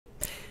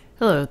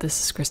Hello,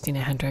 this is Christina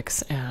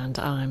Hendricks, and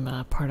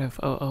I'm part of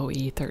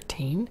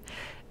OOE13.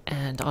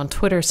 And on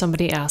Twitter,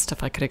 somebody asked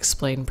if I could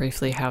explain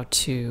briefly how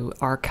to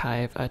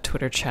archive a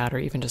Twitter chat or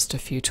even just a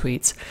few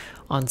tweets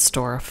on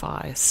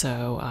Storify.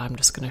 So I'm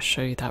just going to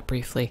show you that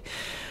briefly.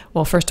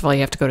 Well, first of all,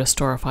 you have to go to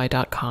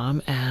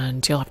storify.com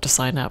and you'll have to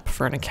sign up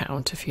for an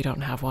account if you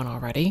don't have one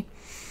already.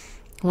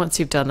 Once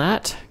you've done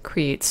that,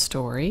 create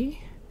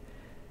story.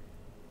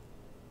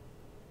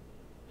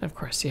 Of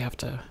course, you have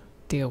to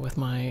deal with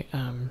my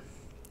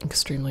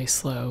extremely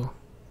slow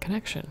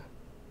connection.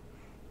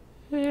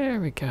 There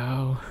we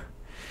go.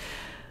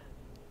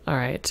 All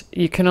right,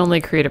 you can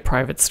only create a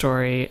private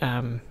story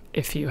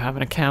if you have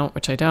an account,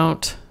 which I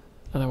don't.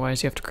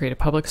 Otherwise, you have to create a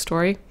public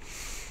story.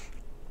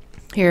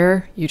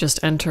 Here, you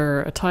just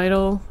enter a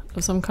title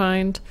of some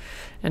kind,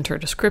 enter a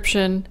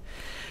description.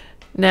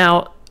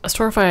 Now,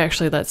 Storify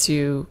actually lets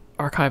you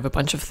archive a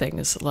bunch of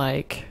things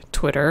like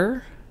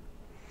Twitter,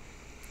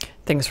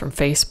 things from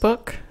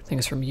Facebook,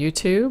 things from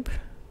YouTube,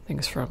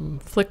 things from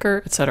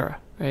Flickr, etc.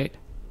 Right?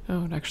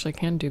 Oh, it actually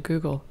can do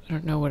Google. I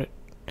don't know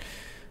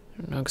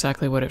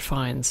exactly what it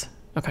finds.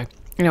 Okay.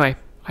 Anyway,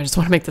 I just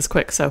want to make this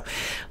quick. So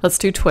let's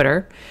do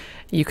Twitter.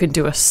 You can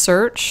do a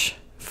search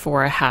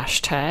for a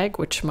hashtag,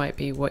 which might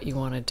be what you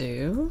want to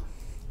do.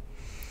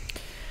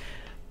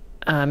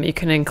 You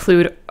can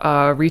include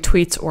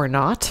retweets or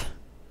not.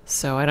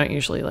 So I don't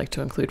usually like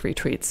to include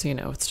retweets. You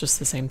know, it's just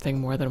the same thing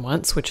more than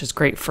once, which is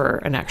great for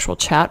an actual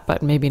chat,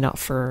 but maybe not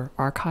for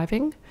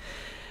archiving.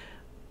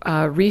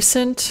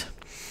 Recent,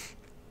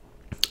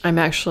 I'm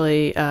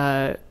actually,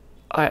 I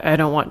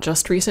don't want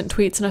just recent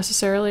tweets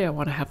necessarily. I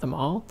want to have them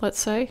all, let's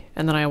say.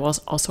 And then I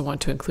also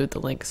want to include the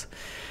links.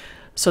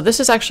 So this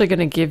is actually going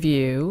to give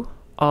you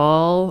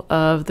all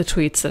of the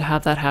tweets that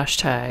have that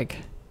hashtag.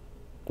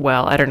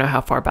 Well, I don't know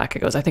how far back it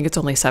goes. I think it's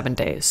only 7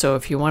 days. So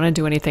if you want to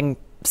do anything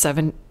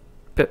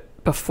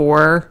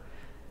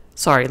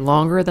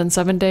longer than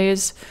 7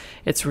 days,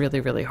 it's really,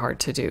 really hard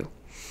to do.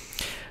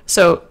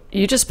 So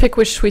you just pick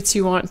which tweets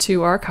you want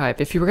to archive.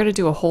 If you were going to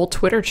do a whole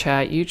Twitter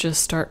chat, you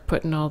just start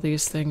putting all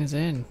these things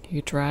in.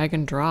 You drag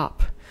and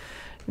drop.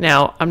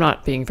 Now, I'm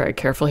not being very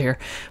careful here,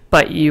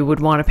 but you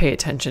would want to pay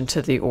attention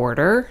to the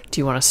order.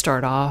 Do you want to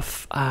start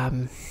off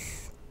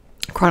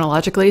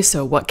chronologically?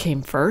 So what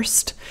came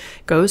first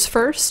goes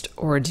first,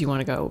 or do you want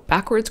to go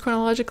backwards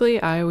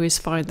chronologically? I always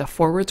find the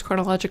forwards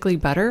chronologically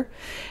better.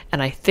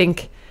 And I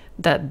think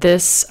that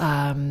this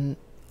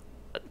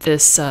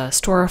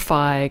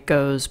Storify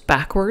goes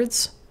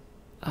backwards,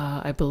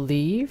 I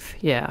believe.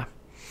 Yeah.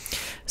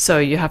 So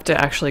you have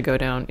to actually go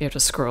down, you have to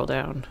scroll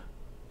down,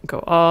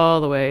 go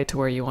all the way to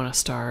where you want to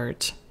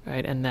start,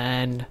 right? And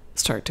then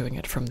start doing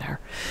it from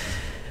there.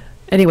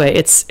 Anyway,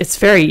 it's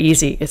very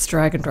easy. It's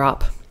drag and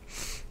drop.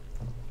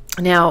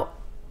 Now,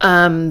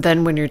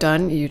 then when you're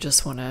done, you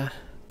just want to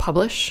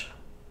publish,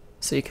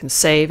 so you can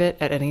save it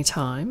at any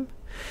time.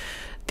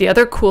 The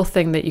other cool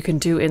thing that you can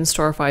do in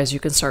Storify is you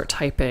can start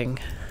typing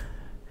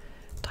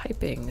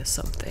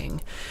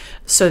something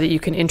so that you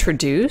can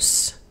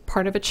introduce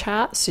part of a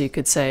chat. So you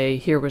could say,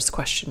 here was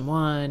question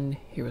 1,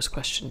 here was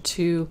question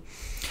 2.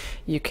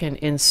 You can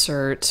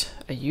insert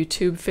a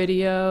YouTube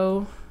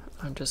video.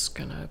 I'm just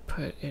gonna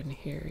put in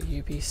here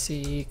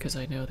UBC because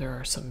I know there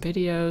are some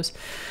videos.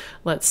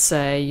 Let's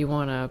say you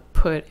want to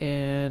put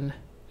in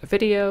a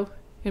video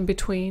in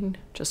between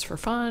just for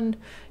fun.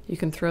 You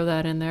can throw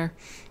that in there.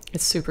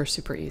 It's super,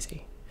 super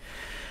easy.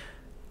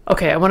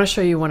 Okay, I want to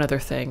show you one other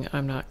thing.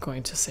 I'm not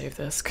going to save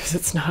this because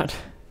it's not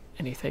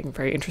anything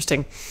very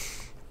interesting.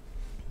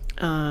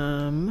 But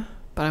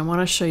I want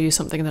to show you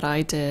something that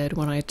I did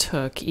when I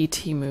took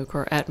ETMOOC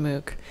or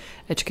ETMOOC,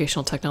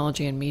 Educational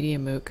Technology and Media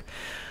MOOC.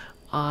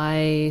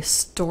 I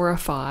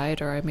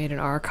storified, or I made an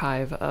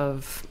archive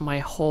of my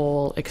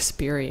whole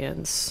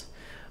experience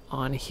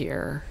on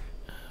here.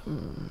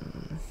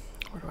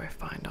 Where do I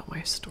find all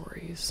my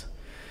stories?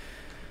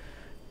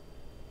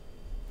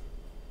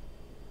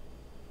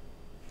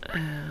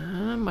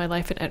 My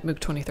life at ETMOOC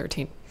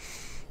 2013.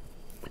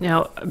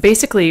 Now,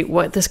 basically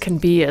what this can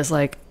be is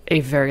like a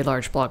very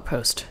large blog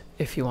post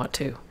if you want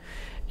to.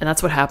 And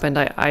that's what happened.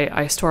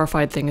 I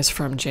storified things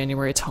from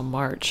January till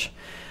March.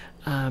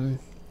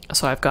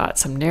 So I've got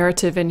some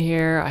narrative in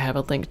here. I have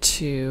a link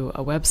to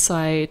a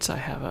website. I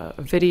have a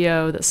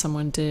video that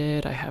someone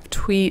did. I have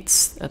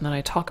tweets, and then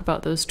I talk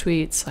about those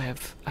tweets. I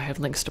have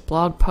links to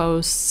blog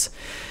posts.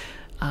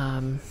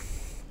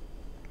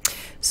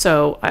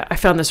 So I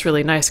found this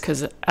really nice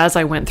because as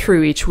I went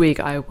through each week,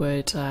 I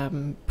would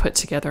put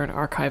together an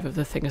archive of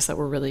the things that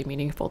were really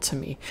meaningful to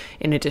me,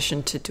 in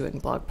addition to doing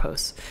blog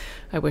posts.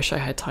 I wish I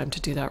had time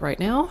to do that right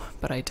now,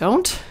 but I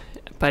don't.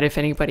 But if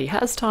anybody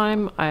has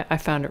time, I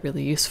found it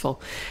really useful.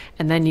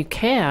 And then you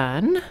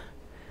can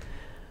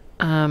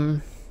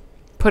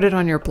put it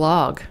on your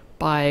blog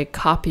by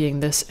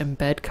copying this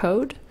embed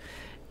code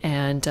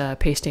and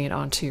pasting it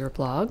onto your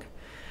blog.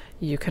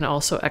 You can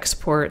also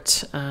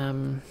export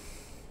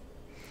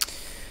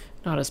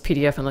not as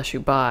PDF unless you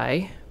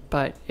buy,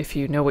 but if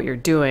you know what you're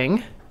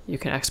doing, you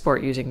can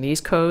export using these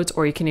codes,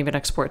 or you can even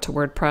export to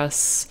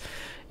WordPress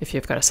If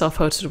you've got a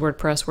self-hosted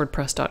WordPress,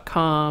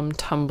 wordpress.com,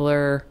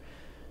 Tumblr,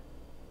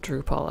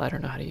 Drupal, I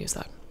don't know how to use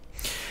that.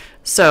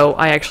 So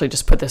I actually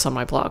just put this on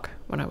my blog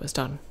when I was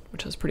done,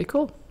 which was pretty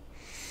cool.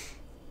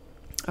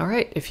 All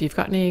right, if you've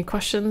got any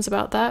questions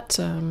about that,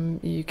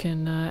 you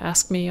can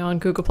ask me on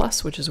Google+,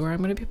 which is where I'm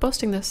going to be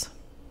posting this.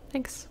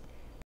 Thanks.